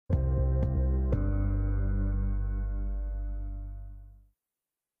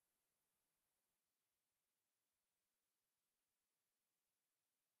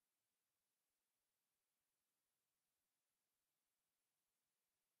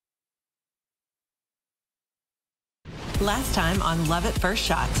Last time on Love at First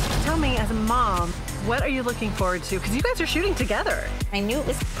Shot. Tell me, as a mom, what are you looking forward to? Because you guys are shooting together. I knew it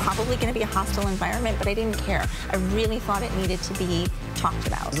was probably going to be a hostile environment, but I didn't care. I really thought it needed to be talked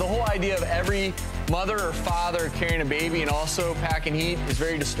about. The whole idea of every mother or father carrying a baby and also packing heat is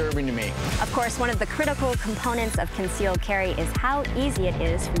very disturbing to me. Of course, one of the critical components of concealed carry is how easy it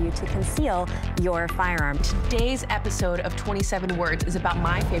is for you to conceal your firearm. Today's episode of 27 Words is about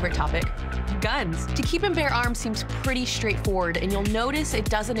my favorite topic, guns. To keep and bear arms seems pretty straightforward, and you'll notice it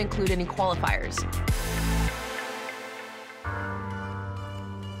doesn't include any qualifiers.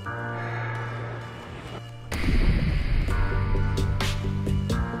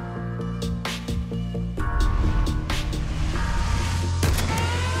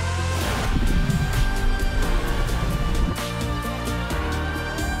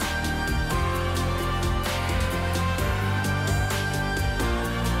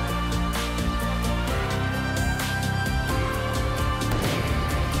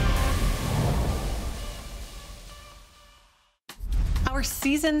 Our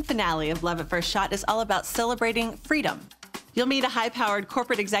season finale of Love at First Shot is all about celebrating freedom. You'll meet a high-powered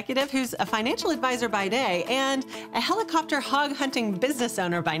corporate executive who's a financial advisor by day and a helicopter hog-hunting business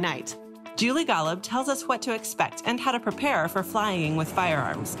owner by night. Julie Golob tells us what to expect and how to prepare for flying with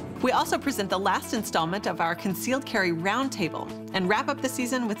firearms. We also present the last installment of our Concealed Carry Roundtable and wrap up the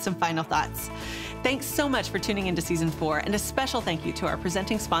season with some final thoughts. Thanks so much for tuning into Season 4, and a special thank you to our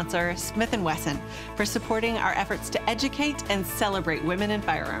presenting sponsor, Smith & Wesson, for supporting our efforts to educate and celebrate women in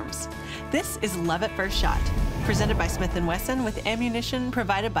firearms. This is Love at First Shot, presented by Smith & Wesson with ammunition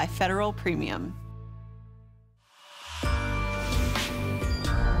provided by Federal Premium.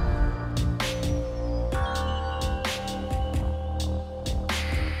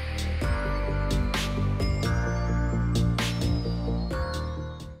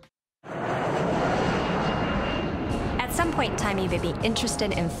 At some point in time, you may be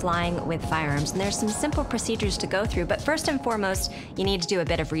interested in flying with firearms, and there's some simple procedures to go through, but first and foremost, you need to do a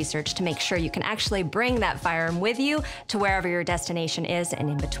bit of research to make sure you can actually bring that firearm with you to wherever your destination is and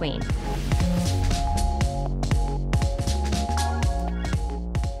in between.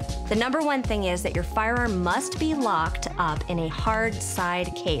 The number one thing is that your firearm must be locked up in a hard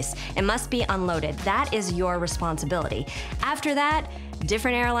side case. It must be unloaded. That is your responsibility. After that,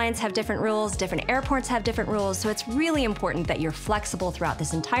 different airlines have different rules, different airports have different rules, so it's really important that you're flexible throughout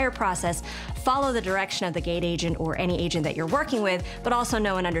this entire process. Follow the direction of the gate agent or any agent that you're working with, but also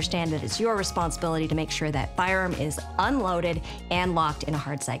know and understand that it's your responsibility to make sure that firearm is unloaded and locked in a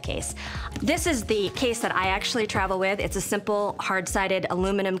hard-side case. This is the case that I actually travel with. It's a simple hard-sided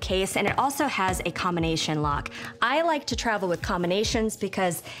aluminum case, and it also has a combination lock. I like to travel with combinations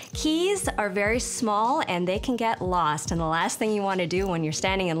because keys are very small and they can get lost, and the last thing you want to do when you're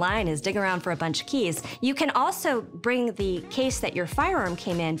standing in line is dig around for a bunch of keys. You can also bring the case that your firearm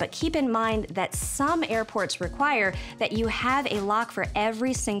came in, but keep in mind that some airports require that you have a lock for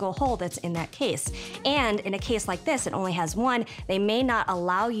every single hole that's in that case. And in a case like this, it only has one. They may not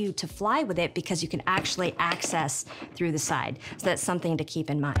allow you to fly with it because you can actually access through the side. So that's something to keep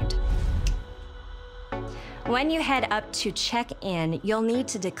in mind. When you head up to check in, you'll need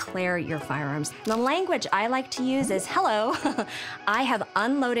to declare your firearms. The language I like to use is, hello, I have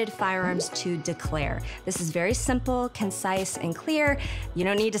unloaded firearms to declare. This is very simple, concise, and clear. You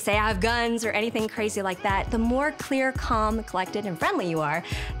don't need to say I have guns or anything crazy like that. The more clear, calm, collected, and friendly you are,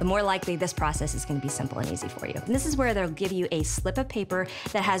 the more likely this process is going to be simple and easy for you. And this is where they'll give you a slip of paper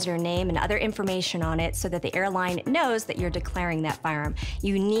that has your name and other information on it so that the airline knows that you're declaring that firearm.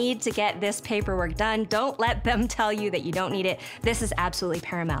 You need to get this paperwork done. Don't let them tell you that you don't need it. This is absolutely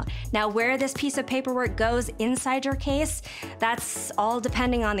paramount. Now, where this piece of paperwork goes inside your case, that's all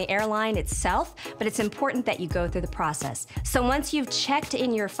depending on the airline itself, but it's important that you go through the process. So once you've checked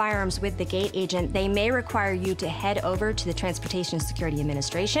in your firearms with the gate agent, they may require you to head over to the Transportation Security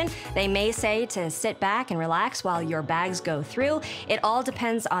Administration. They may say to sit back and relax while your bags go through. It all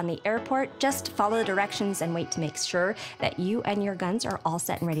depends on the airport. Just follow the directions and wait to make sure that you and your guns are all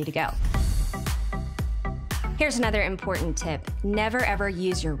set and ready to go. Here's another important tip. Never ever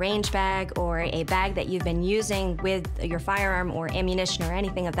use your range bag or a bag that you've been using with your firearm or ammunition or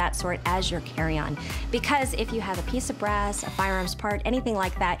anything of that sort as your carry-on. Because if you have a piece of brass, a firearms part, anything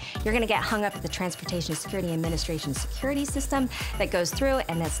like that, you're gonna get hung up at the Transportation Security Administration security system that goes through,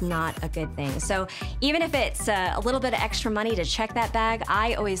 and that's not a good thing. So even if it's a little bit of extra money to check that bag,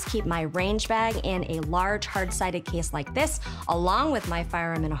 I always keep my range bag in a large hard-sided case like this, along with my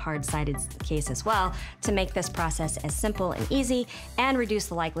firearm in a hard-sided case as well, to make this process as simple and easy and reduce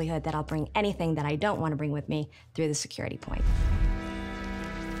the likelihood that I'll bring anything that I don't want to bring with me through the security point.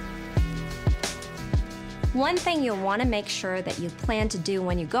 One thing you'll want to make sure that you plan to do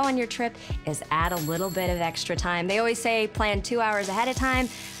when you go on your trip is add a little bit of extra time. They always say plan 2 hours ahead of time.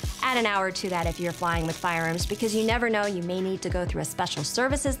 Add an hour to that if you're flying with firearms, because you never know, you may need to go through a special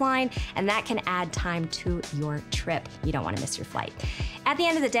services line, and that can add time to your trip. You don't want to miss your flight. At the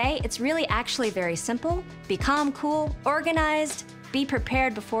end of the day, it's really actually very simple. Be calm, cool, organized, be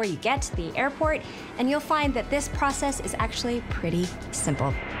prepared before you get to the airport, and you'll find that this process is actually pretty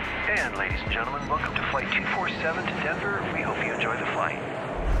simple. And ladies and gentlemen, welcome to Flight 247 to Denver. We hope you enjoy the flight.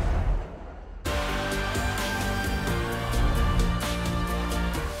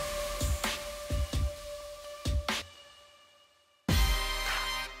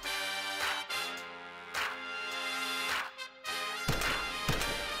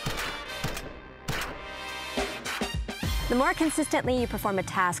 The more consistently you perform a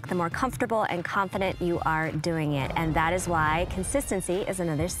task, the more comfortable and confident you are doing it. And that is why consistency is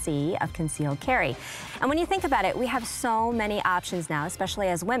another C of concealed carry. And when you think about it, we have so many options now, especially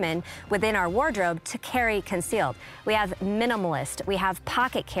as women, within our wardrobe to carry concealed. We have minimalist, we have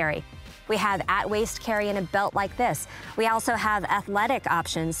pocket carry, we have at-waist carry in a belt like this. We also have athletic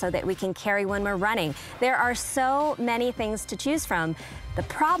options so that we can carry when we're running. There are so many things to choose from. The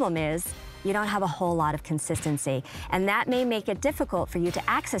problem is, you don't have a whole lot of consistency, and that may make it difficult for you to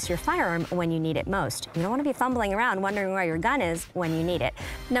access your firearm when you need it most. You don't want to be fumbling around wondering where your gun is when you need it.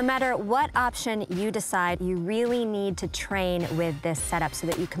 No matter what option you decide, you really need to train with this setup so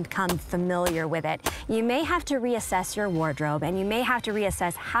that you can become familiar with it. You may have to reassess your wardrobe, and you may have to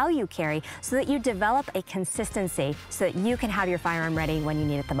reassess how you carry so that you develop a consistency so that you can have your firearm ready when you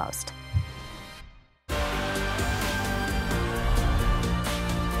need it the most.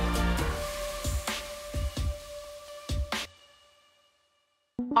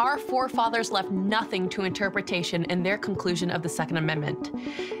 Our forefathers left nothing to interpretation in their conclusion of the Second Amendment.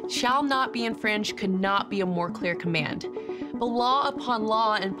 Shall not be infringed could not be a more clear command. But law upon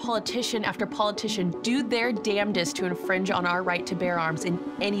law and politician after politician do their damnedest to infringe on our right to bear arms in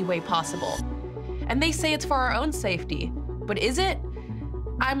any way possible. And they say it's for our own safety. But is it?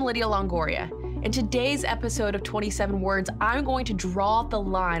 I'm Lydia Longoria. In today's episode of 27 Words, I'm going to draw the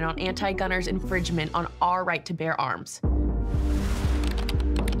line on anti-gunners' infringement on our right to bear arms.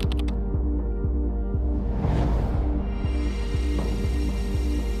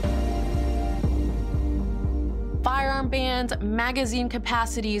 Firearm bans, magazine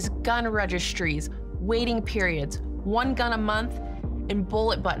capacities, gun registries, waiting periods, 1 gun a month, and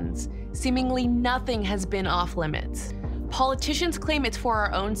bullet buttons. Seemingly nothing has been off limits. Politicians claim it's for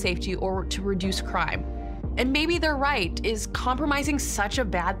our own safety or to reduce crime. And maybe they're right. Is compromising such a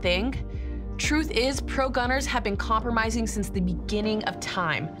bad thing? Truth is, pro-gunners have been compromising since the beginning of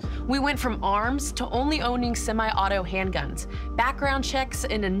time. We went from arms to only owning semi-auto handguns, background checks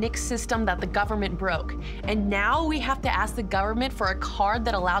in a NICS system that the government broke. And now we have to ask the government for a card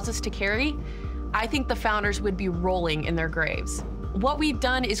that allows us to carry? I think the founders would be rolling in their graves. What we've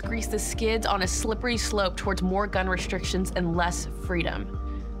done is grease the skids on a slippery slope towards more gun restrictions and less freedom.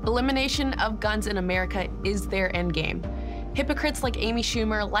 Elimination of guns in America is their endgame. Hypocrites like Amy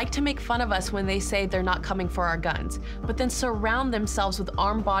Schumer like to make fun of us when they say they're not coming for our guns, but then surround themselves with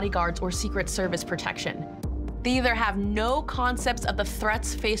armed bodyguards or Secret Service protection. They either have no concepts of the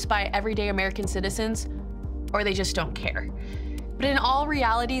threats faced by everyday American citizens, or they just don't care. But in all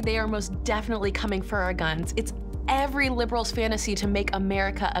reality, they are most definitely coming for our guns. It's every liberal's fantasy to make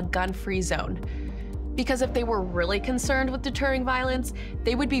America a gun-free zone. Because if they were really concerned with deterring violence,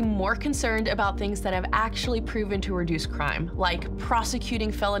 they would be more concerned about things that have actually proven to reduce crime, like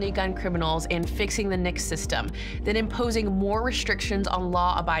prosecuting felony gun criminals and fixing the NICS system, than imposing more restrictions on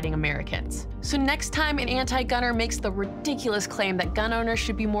law-abiding Americans. So next time an anti-gunner makes the ridiculous claim that gun owners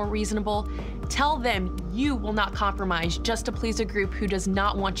should be more reasonable, tell them you will not compromise just to please a group who does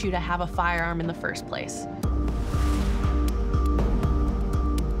not want you to have a firearm in the first place.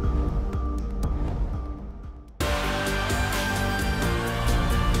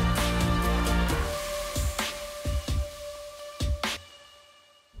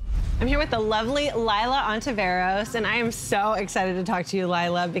 I'm here with the lovely Lila Ontiveros, and I am so excited to talk to you,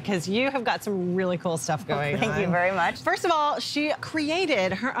 Lila, because you have got some really cool stuff going on. Thank you very much. First of all, she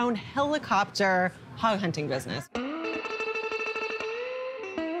created her own helicopter hog hunting business.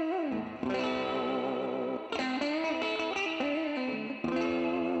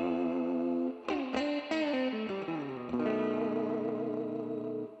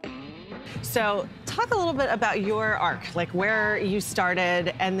 So talk a little bit about your arc, like where you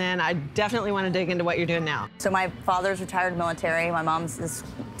started, and then I definitely want to dig into what you're doing now. So my father's retired military. My mom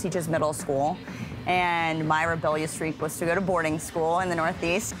teaches middle school. And my rebellious streak was to go to boarding school in the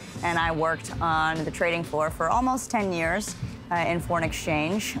Northeast, and I worked on the trading floor for almost 10 years in foreign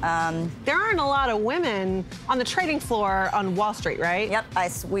exchange. There aren't a lot of women on the trading floor on Wall Street, right? Yep,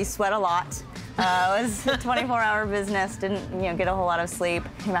 we sweat a lot. It was a 24-hour business, didn't get a whole lot of sleep.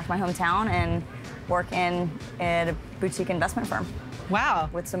 Came back to my hometown and work at a boutique investment firm. Wow.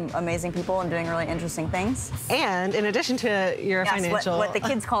 With some amazing people and doing really interesting things. And in addition to your financial... what the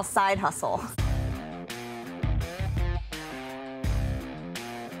kids call side hustle.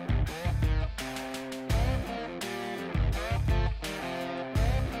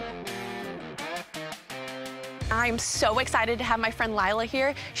 I'm so excited to have my friend Lila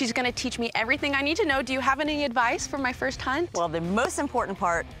here. She's gonna teach me everything I need to know. Do you have any advice for my first hunt? Well, the most important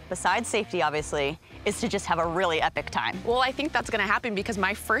part, besides safety, obviously, is to just have a really epic time. Well, I think that's gonna happen because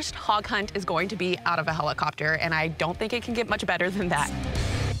my first hog hunt is going to be out of a helicopter, and I don't think it can get much better than that.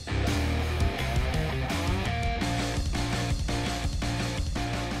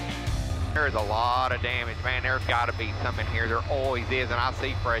 There's a lot of damage, man. There's got to be some in here. There always is, and I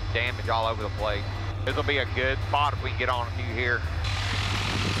see fresh damage all over the place. This will be a good spot if we can get on a few here.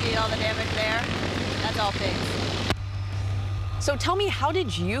 See all the damage there? That's all pigs. So tell me, how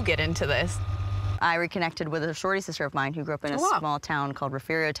did you get into this? I reconnected with a sorority sister of mine who grew up in a small town called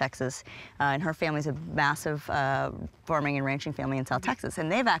Refugio, Texas, and her family's a massive farming and ranching family in South Texas,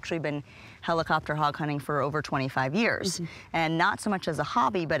 and they've actually been helicopter hog hunting for over 25 years, and not so much as a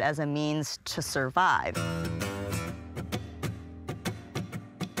hobby, but as a means to survive.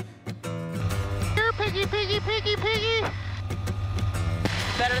 Here, piggy, piggy, piggy, piggy.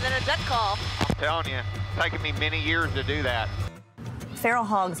 Better than a duck call. I'm telling you, it's taken me many years to do that. Feral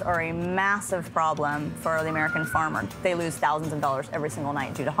hogs are a massive problem for the American farmer. They lose thousands of dollars every single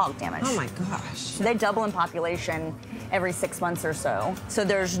night due to hog damage. Oh my gosh. They double in population every 6 months or so. So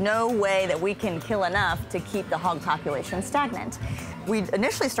there's no way that we can kill enough to keep the hog population stagnant. We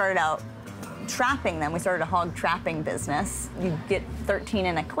initially started out trapping them. We started a hog trapping business. You get 13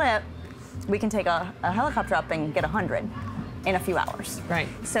 in a clip. We can take a helicopter up and get 100 in a few hours. Right.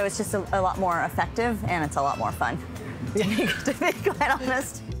 So it's just a lot more effective, and it's a lot more fun. To be quite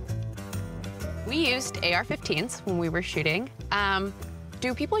honest. We used AR-15s when we were shooting.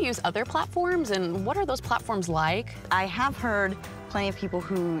 Do people use other platforms, and what are those platforms like? I have heard plenty of people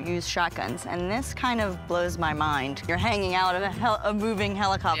who use shotguns, and this kind of blows my mind. You're hanging out at a moving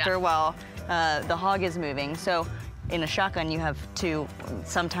helicopter while the hog is moving. So in a shotgun, you have 2,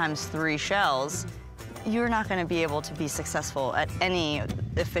 sometimes 3 shells. You're not going to be able to be successful at any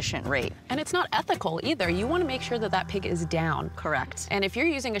efficient rate. And it's not ethical either. You want to make sure that that pig is down. Correct. And if you're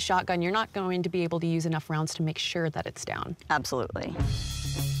using a shotgun, you're not going to be able to use enough rounds to make sure that it's down. Absolutely.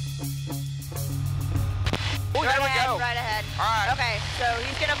 Oh, there we go. Right ahead. All right. Okay, so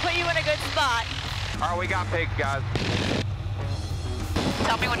he's going to put you in a good spot. All right, we got pigs, guys.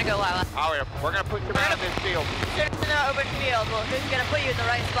 Tell me when to go, Lila. All right, we're going to put you out of this field. It's in an open field. Well, who's going to put you in the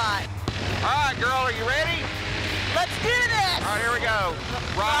right spot? All right, girl, are you ready? Let's do this! All right, here we go.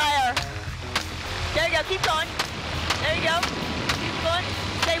 Fire. There you go, keep going. There you go. Keep going.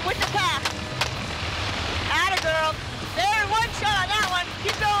 Stay with the pack. Atta girl. There, one shot on that one.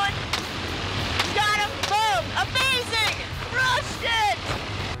 Keep going. Got him. Boom. Amazing. Crushed it.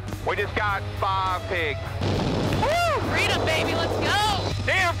 We just got 5 pigs. Woo! Freedom, baby, let's go!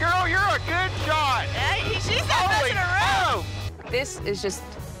 Damn, girl, you're a good shot. Hey, she's not messing around. This is just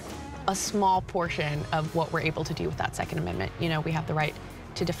a small portion of what we're able to do with that Second Amendment. You know, we have the right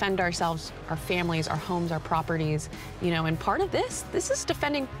to defend ourselves, our families, our homes, our properties, you know, and part of this is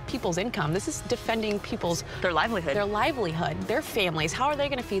defending people's income. This is defending people's... Their livelihood. Their families. How are they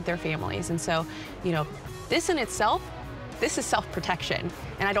going to feed their families? And so, you know, this in itself, this is self-protection,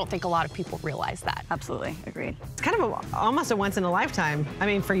 and I don't think a lot of people realize that. Absolutely, agreed. It's kind of almost a once in a lifetime. I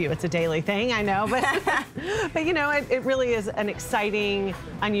mean, for you, it's a daily thing, I know, but but you know, it really is an exciting,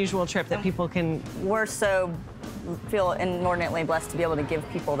 unusual trip that people can. We're feel inordinately blessed to be able to give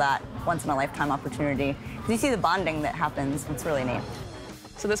people that once in a lifetime opportunity. You see the bonding that happens. It's really neat.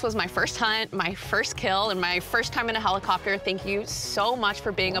 So this was my first hunt, my first kill, and my first time in a helicopter. Thank you so much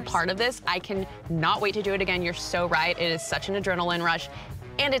for being a part of this. I can not wait to do it again. You're so right. It is such an adrenaline rush,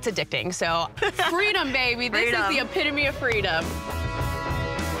 and it's addicting. So freedom, baby. This is the epitome of freedom.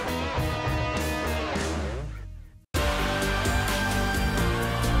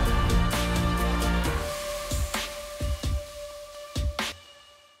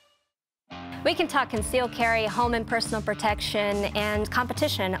 We can talk concealed carry, home and personal protection, and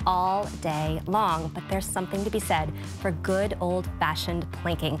competition all day long. But there's something to be said for good old-fashioned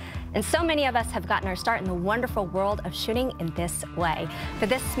plinking. And so many of us have gotten our start in the wonderful world of shooting in this way. For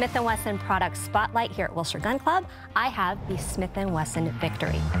this Smith & Wesson product spotlight here at Wilshire Gun Club, I have the Smith & Wesson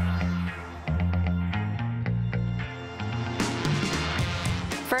Victory.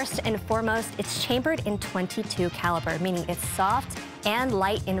 First and foremost, it's chambered in .22 caliber, meaning it's soft and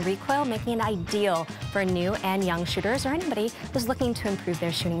light in recoil, making it ideal for new and young shooters or anybody who's looking to improve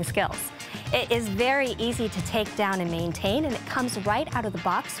their shooting skills. It is very easy to take down and maintain, and it comes right out of the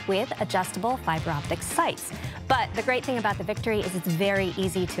box with adjustable fiber optic sights. But the great thing about the Victory is it's very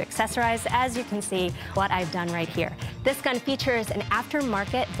easy to accessorize, as you can see what I've done right here. This gun features an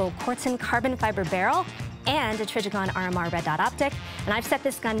aftermarket Volquartsen carbon fiber barrel and a Trigon RMR red dot optic, and I've set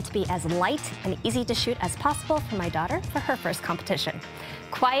this gun to be as light and easy to shoot as possible for my daughter for her first competition.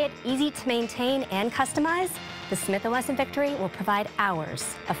 Quiet, easy to maintain and customize, the Smith & Wesson Victory will provide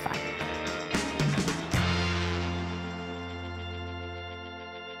hours of fun.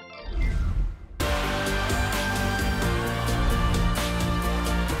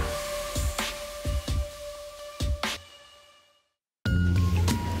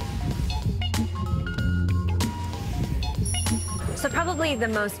 So probably the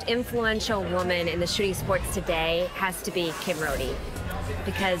most influential woman in the shooting sports today has to be Kim Rhode,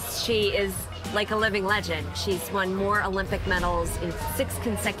 because she is like a living legend. She's won more Olympic medals in 6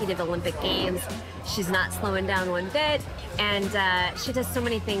 consecutive Olympic Games. She's not slowing down one bit, and she does so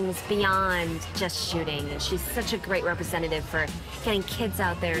many things beyond just shooting. And she's such a great representative for getting kids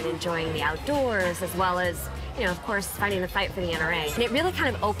out there and enjoying the outdoors, as well as, you know, of course, fighting the fight for the NRA. And it really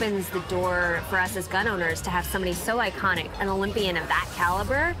kind of opens the door for us as gun owners to have somebody so iconic, an Olympian of that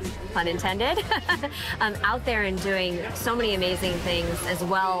caliber, pun intended, out there and doing so many amazing things as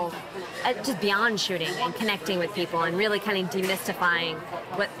well, just beyond shooting and connecting with people and really kind of demystifying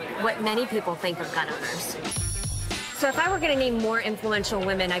what many people think of gun owners. So if I were going to name more influential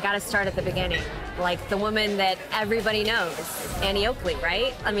women, I got to start at the beginning. Like the woman that everybody knows, Annie Oakley,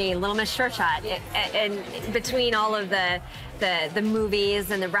 right? I mean, Little Miss Short Shot. And between all of the movies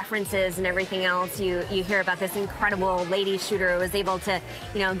and the references and everything else, you hear about this incredible lady shooter who was able to,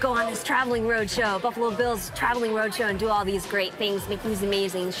 you know, go on this traveling road show, Buffalo Bill's traveling road show, and do all these great things, make these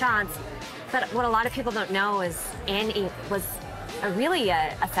amazing shots. But what a lot of people don't know is Annie was really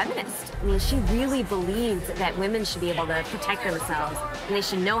a feminist. I mean, she really believed that women should be able to protect themselves and they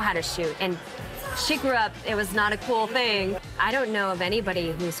should know how to shoot. And she grew up, it was not a cool thing. I don't know of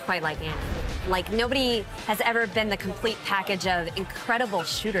anybody who's quite like Annie. Like, nobody has ever been the complete package of incredible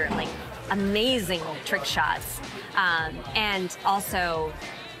shooter, like amazing trick shots, and also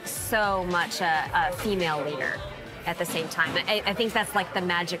so much a female leader at the same time. I think that's like the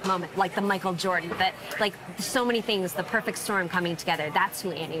magic moment, like the Michael Jordan, that like so many things, the perfect storm coming together. That's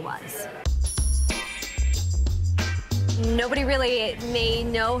who Annie was. Nobody really may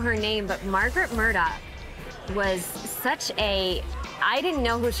know her name, but Margaret Murdoch was such a, I didn't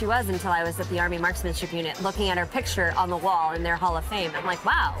know who she was until I was at the Army Marksmanship Unit looking at her picture on the wall in their Hall of Fame. I'm like,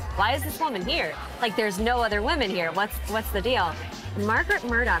 wow, why is this woman here? Like, there's no other women here. What's the deal? Margaret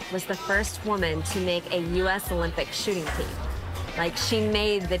Murdoch was the first woman to make a U.S. Olympic shooting team. Like, she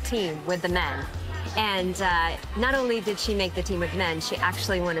made the team with the men. And not only did she make the team with men, she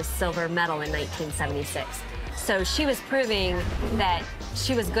actually won a silver medal in 1976. So she was proving that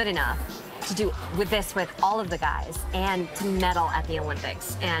she was good enough to do with all of the guys and to medal at the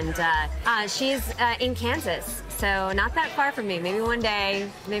Olympics. And she's in Kansas, so not that far from me. Maybe one day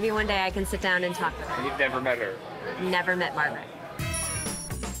I can sit down and talk to her. You've never met her? Never met Margaret.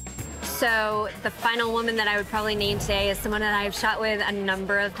 So the final woman that I would probably name today is someone that I've shot with a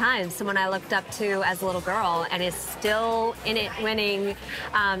number of times, someone I looked up to as a little girl and is still in it winning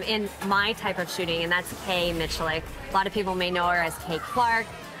in my type of shooting, and that's Kay Michalik. A lot of people may know her as Kay Clark,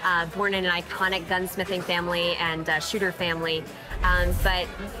 born in an iconic gunsmithing family and shooter family. But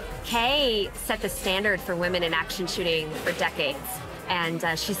Kay set the standard for women in action shooting for decades. And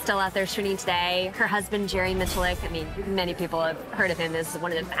she's still out there shooting today. Her husband, Jerry Michalik, I mean, many people have heard of him as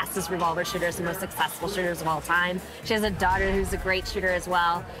one of the fastest revolver shooters and most successful shooters of all time. She has a daughter who's a great shooter as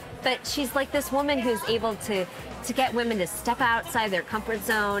well. But she's like this woman who's able to get women to step outside their comfort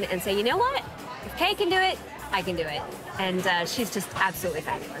zone and say, you know what? If Kay can do it, I can do it. And she's just absolutely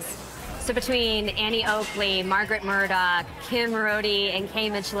fabulous. So between Annie Oakley, Margaret Murdoch, Kim Rhode, and Kay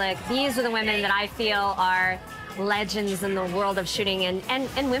Michalik, these are the women that I feel are legends in the world of shooting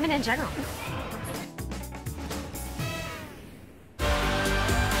and women in general.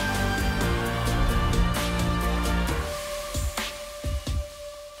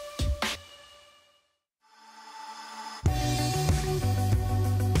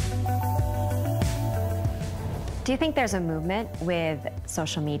 Do you think there's a movement with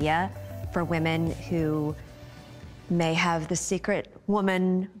social media for women who may have the secret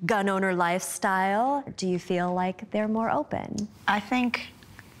woman gun owner lifestyle? Do you feel like they're more open? I think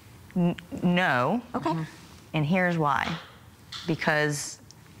no. Okay. And here's why. Because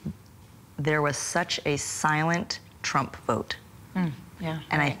there was such a silent Trump vote. Yeah.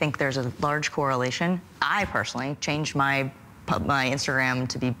 And I think there's a large correlation. I personally changed my Instagram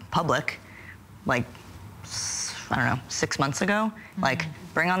to be public, like, I don't know, 6 months ago. Like,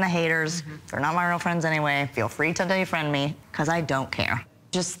 bring on the haters. They're not my real friends anyway. Feel free to defriend me, because I don't care.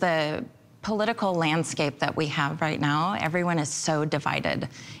 Just the political landscape that we have right now, everyone is so divided.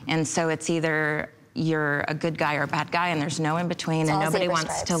 And so it's either you're a good guy or a bad guy, and there's no in between, and nobody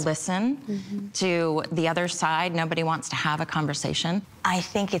wants to listen to the other side. Nobody wants to have a conversation. I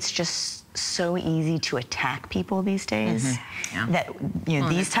think it's just so easy to attack people these days that, you know,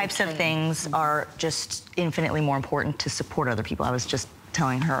 these types of things are just infinitely more important to support other people. I was just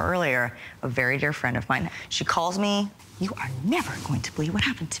telling her earlier, a very dear friend of mine, she calls me, "You are never going to believe what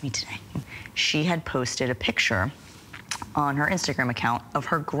happened to me today." She had posted a picture on her Instagram account of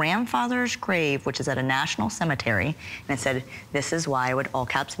her grandfather's grave, which is at a national cemetery, and it said, "This is why I would, all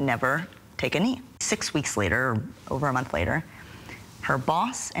caps, never take a knee." 6 weeks later, or over a month later, her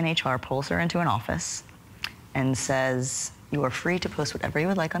boss in HR pulls her into an office and says, "You are free to post whatever you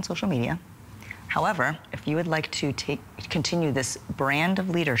would like on social media. However, if you would like to continue this brand of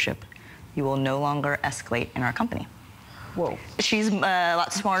leadership, you will no longer escalate in our company." Whoa. She's a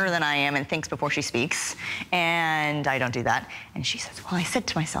lot smarter than I am and thinks before she speaks, and I don't do that. And she says, "Well, I said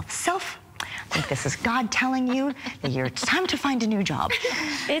to myself, Self, I think this is God telling you that it's time to find a new job."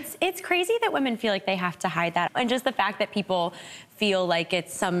 It's crazy that women feel like they have to hide that, and just the fact that people feel like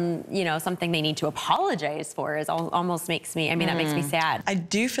it's something they need to apologize for is almost makes me. I mean, that makes me sad. I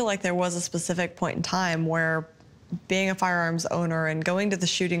do feel like there was a specific point in time where being a firearms owner and going to the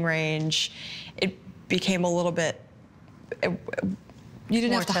shooting range, it became a little bit. You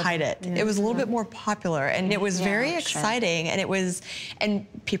didn't have to hide it. It was a little bit more popular, and it was very exciting, and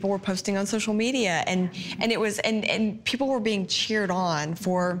people were posting on social media, and people were being cheered on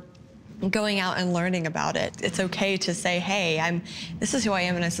for going out and learning about it. It's okay to say, "Hey, this is who I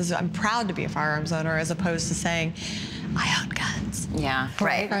am, and I'm proud to be a firearms owner," as opposed to saying, "I own guns." Yeah.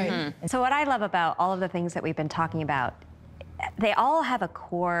 Right. So what I love about all of the things that we've been talking about, they all have a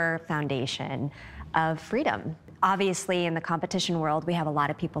core foundation of freedom. Obviously, in the competition world, we have a lot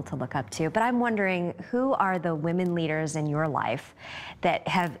of people to look up to, but I'm wondering, who are the women leaders in your life that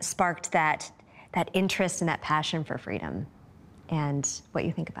have sparked that interest and that passion for freedom, and what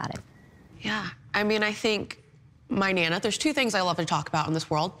you think about it? Yeah, I mean, I think my Nana, there's two things I love to talk about in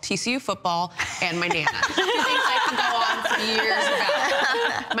this world: TCU football and my Nana. Two things I can go on for years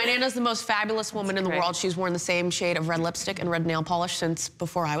about. My Nana's the most fabulous woman in the world. She's worn the same shade of red lipstick and red nail polish since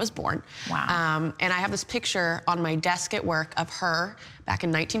before I was born. Wow. And I have this picture on my desk at work of her back in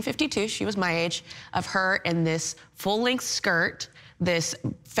 1952, she was my age, of her in this full-length skirt, this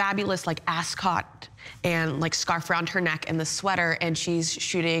fabulous like ascot and like scarf around her neck and the sweater, and she's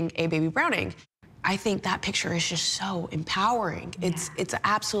shooting a baby Browning. I think that picture is just so empowering. It's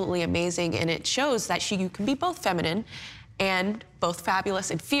absolutely amazing, and it shows that you can be both feminine and both fabulous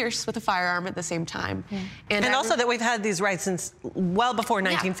and fierce with a firearm at the same time. And also that we've had these rights since well before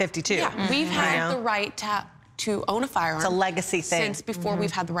 1952. Yeah, we've had the right to own a firearm. It's a legacy thing. Since before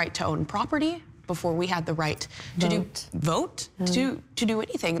we've had the right to own property, before we had the right to vote, to do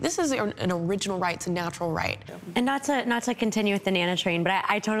anything. This is an original right, it's a natural right. And not to continue with the Nana train, but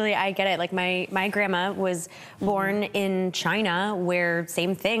I totally get it. Like my grandma was born in China, where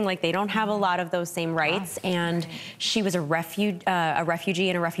same thing. Like they don't have a lot of those same rights, and she was a refugee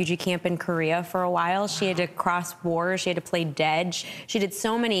in a refugee camp in Korea for a while. She had to cross wars. She had to play dead. She did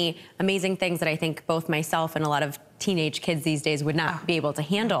so many amazing things that I think both myself and a lot of teenage kids these days would not be able to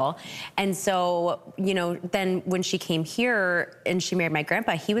handle. And so, then when she came here and she married my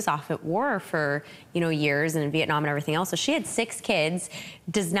grandpa, he was off at war for, years, and in Vietnam and everything else. So she had 6 kids,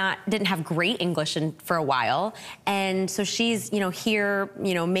 didn't have great English for a while. And so she's, here,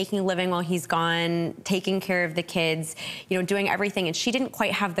 making a living while he's gone, taking care of the kids, doing everything. And she didn't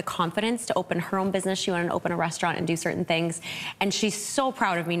quite have the confidence to open her own business. She wanted to open a restaurant and do certain things. And she's so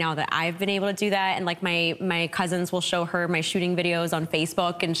proud of me now that I've been able to do that. And like my cousins will show her my shooting videos on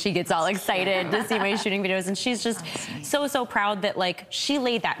Facebook, and she gets all excited to see my shooting videos. And she's just so proud that like she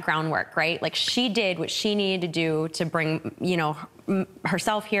laid that groundwork, right? Like she did what she needed to do to bring,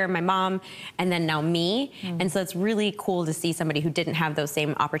 herself here, my mom, and then now me. And so it's really cool to see somebody who didn't have those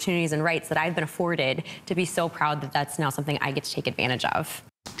same opportunities and rights that I've been afforded to be so proud that that's now something I get to take advantage of.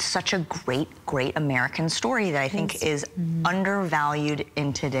 Such a great American story that I think is undervalued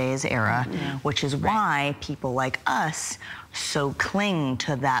in today's era, which is why people like us so cling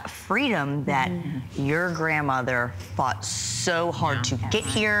to that freedom that your grandmother fought so hard to get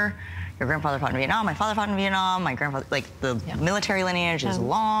here. Your grandfather fought in Vietnam, my father fought in Vietnam, my grandfather, like the military lineage is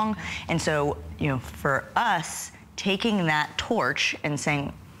long. And so, you know, for us, taking that torch and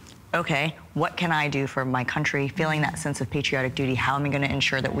saying, okay, what can I do for my country? Feeling that sense of patriotic duty, how am I going to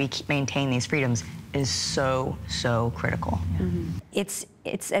ensure that we maintain these freedoms is so critical.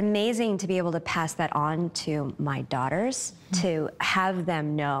 It's amazing to be able to pass that on to my daughters, to have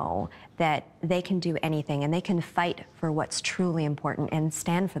them know that they can do anything and they can fight for what's truly important and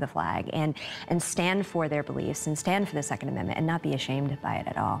stand for the flag and stand for their beliefs and stand for the Second Amendment and not be ashamed by it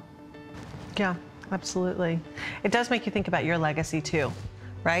at all. Yeah, absolutely. It does make you think about your legacy too.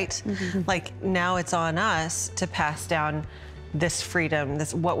 Right? Like now it's on us to pass down this freedom,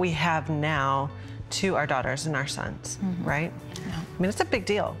 this what we have now to our daughters and our sons, right? Yeah. I mean, it's a big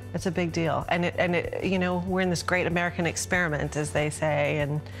deal. It's a big deal. And it, you know, we're in this great American experiment, as they say,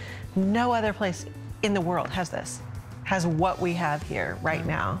 and no other place in the world has this, has what we have here right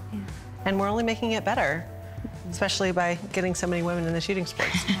now. Yeah. And we're only making it better, especially by getting so many women in the shooting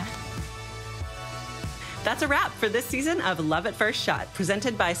sports. That's a wrap for this season of Love at First Shot,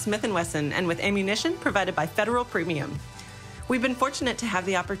 presented by Smith & Wesson and with ammunition provided by Federal Premium. We've been fortunate to have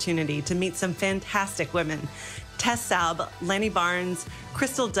the opportunity to meet some fantastic women. Tess Salb, Lanny Barnes,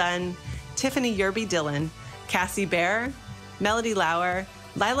 Crystal Dunn, Tiffany Yerby-Dillon, Cassie Bear, Melody Lauer,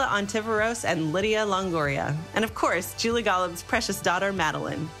 Lila Ontiveros, and Lydia Longoria. And of course, Julie Golub's precious daughter,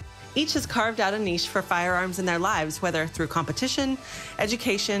 Madeline. Each has carved out a niche for firearms in their lives, whether through competition,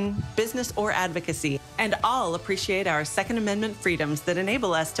 education, business, or advocacy. And all appreciate our Second Amendment freedoms that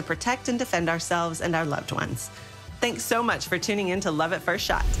enable us to protect and defend ourselves and our loved ones. Thanks so much for tuning in to Love at First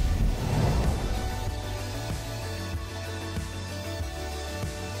Shot.